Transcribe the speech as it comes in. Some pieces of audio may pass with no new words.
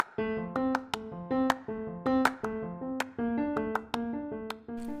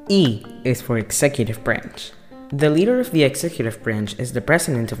E is for executive branch. The leader of the executive branch is the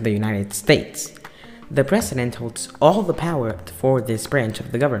President of the United States. The President holds all the power for this branch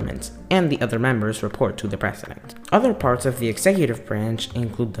of the government, and the other members report to the President. Other parts of the executive branch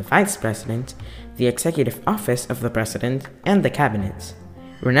include the Vice President, the Executive Office of the President, and the Cabinet.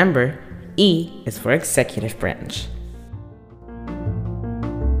 Remember, E is for executive branch.